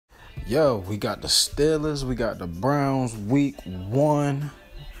Yo, we got the Steelers, we got the Browns week 1.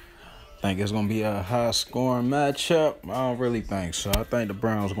 Think it's going to be a high scoring matchup? I don't really think so. I think the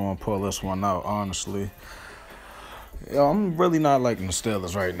Browns going to pull this one out, honestly. Yo, I'm really not liking the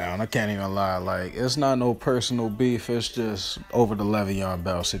Steelers right now, and I can't even lie. Like, it's not no personal beef. It's just over the Leveon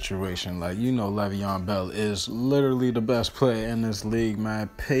Bell situation. Like, you know Leveon Bell is literally the best player in this league, man.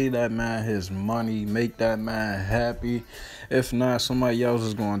 Pay that man his money. Make that man happy. If not, somebody else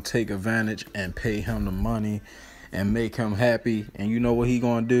is going to take advantage and pay him the money and make him happy. And you know what he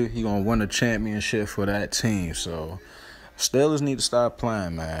going to do? He going to win a championship for that team. So Steelers need to stop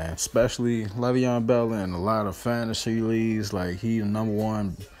playing, man. Especially Leveon Bell in a lot of fantasy leagues. Like, he the number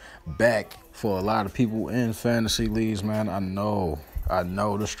one back for a lot of people in fantasy leagues, man. I know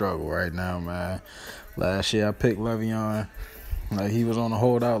the struggle right now, man. Last year I picked Leveon. Like, he was on the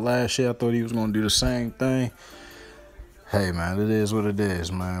holdout last year. I thought he was going to do the same thing. Hey, man, it is what it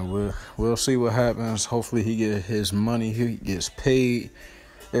is, man. We'll see what happens. Hopefully he get his money. He gets paid.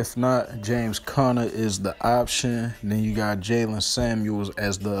 If not, James Conner is the option. Then you got Jalen Samuels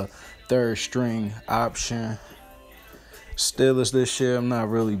as the third string option. Steelers this year, I'm not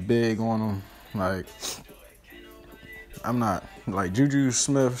really big on them. Like, I'm not. Like, Juju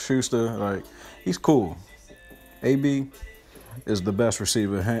Smith-Schuster, like, he's cool. AB is the best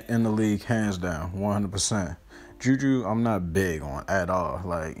receiver in the league, hands down, 100%. Juju, I'm not big on at all.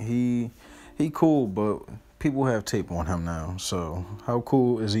 Like, he cool, but people have tape on him now. So how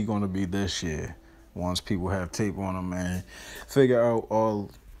cool is he going to be this year once people have tape on him and figure out all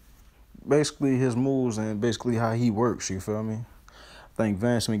basically his moves and basically how he works, you feel me? I think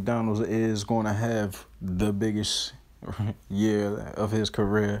Vance McDonald is going to have the biggest year of his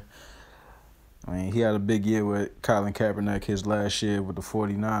career. I mean, he had a big year with Colin Kaepernick his last year with the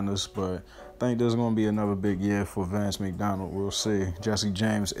 49ers, but I think there's going to be another big year for Vance McDonald. We'll see. Jesse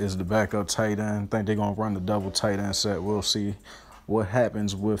James is the backup tight end. I think they're going to run the double tight end set. We'll see what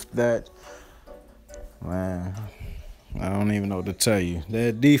happens with that. Man, I don't even know what to tell you.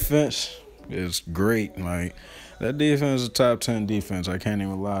 That defense is great. Like, that defense is a top 10 defense. I can't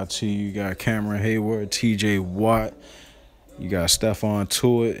even lie to you. You got Cameron Hayward, T.J. Watt. You got Stephon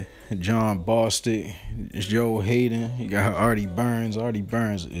Tuitt, John Bostic, Joe Hayden. You got Artie Burns. Artie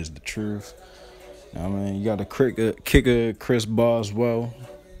Burns is the truth. I mean, you got the kicker Chris Boswell.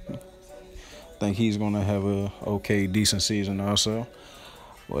 I think he's going to have a okay, decent season also.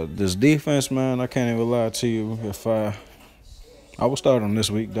 But this defense, man, I can't even lie to you. If I will start them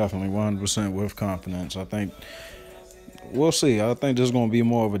this week, definitely 100% with confidence. I think we'll see. I think there's going to be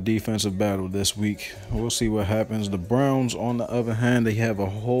more of a defensive battle this week. We'll see what happens. The Browns, on the other hand, they have a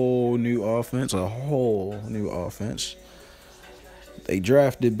whole new offense. They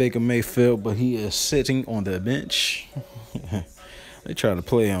drafted Baker Mayfield, but he is sitting on the bench. They try to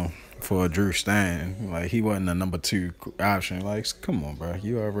play him for a Drew Stanton. Like, he wasn't the number 2 option. Like, come on, bro.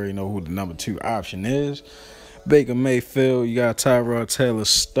 You already know who the number 2 option is. Baker Mayfield, you got Tyrod Taylor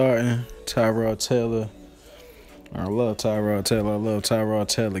starting. Tyrod Taylor. I love Tyrod Taylor. I love Tyrod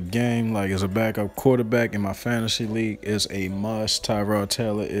Taylor game. Like, as a backup quarterback in my fantasy league, is a must. Tyrod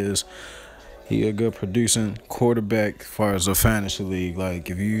Taylor is a good producing quarterback as far as a fantasy league. Like,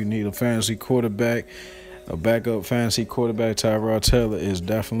 if you need a fantasy quarterback, a backup fantasy quarterback, Tyrod Taylor is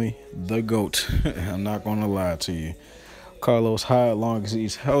definitely the GOAT. I'm not going to lie to you. Carlos Hyde, as long as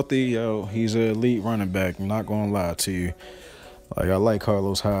he's healthy, yo, he's an elite running back. I'm not going to lie to you. Like, I like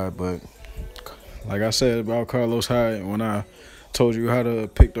Carlos Hyde, but like I said about Carlos Hyde when I told you how to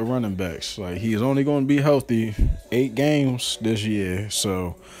pick the running backs, like, he's only going to be healthy 8 games this year.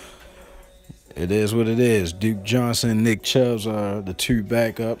 So it is what it is. Duke Johnson, Nick Chubbs are the 2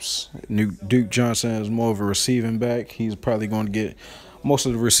 backups. Duke Johnson is more of a receiving back. He's probably going to get most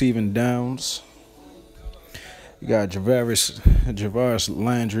of the receiving downs. You got Jarvis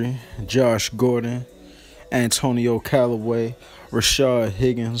Landry, Josh Gordon, Antonio Callaway, Rashard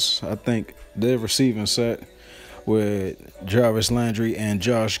Higgins. I think their receiving set with Jarvis Landry and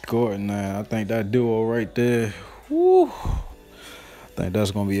Josh Gordon. I think that duo right there, woo, I think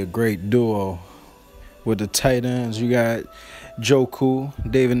that's going to be a great duo. With the tight ends, you got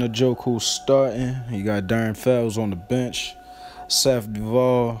David Njoku starting. You got Darren Fells on the bench. Seth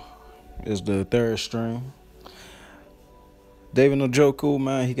Duvall is the third string. David Njoku,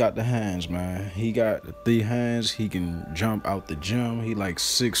 man, he got the hands, man. He got the 3 hands. He can jump out the gym. He like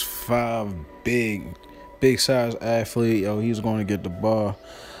 6'5", big size athlete. Yo, he's going to get the ball.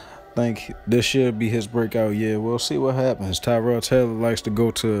 I think this should be his breakout year. We'll see what happens. Tyrod Taylor likes to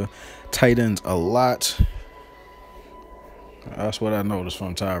go to tight ends a lot. That's what I noticed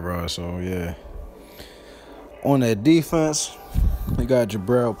from Tyrod. So, yeah. On that defense, you got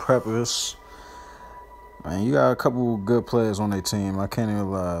Jabril Peppers. Man, you got a couple good players on their team. I can't even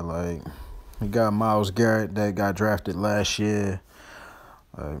lie. Like, you got Myles Garrett that got drafted last year.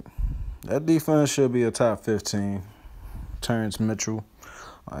 Like, that defense should be a top 15. Terrence Mitchell.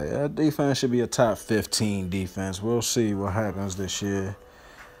 Like, that defense should be a top 15 defense. We'll see what happens this year.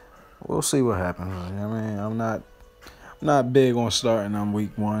 We'll see what happens. I mean, I'm not big on starting on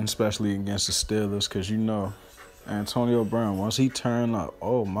week 1, especially against the Steelers, because you know Antonio Brown, once he turn up,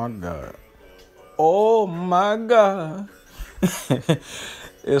 oh my God. Oh my God.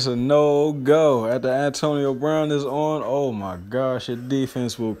 It's a no-go. After Antonio Brown is on, oh my gosh, your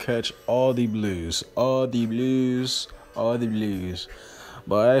defense will catch all the blues. All the blues. All the blues.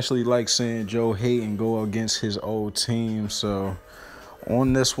 But I actually like seeing Joe Hayden go against his old team. So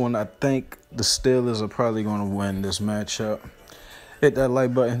on this one, I think the Steelers are probably going to win this matchup. Hit that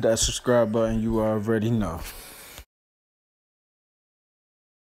like button, that subscribe button, you already know.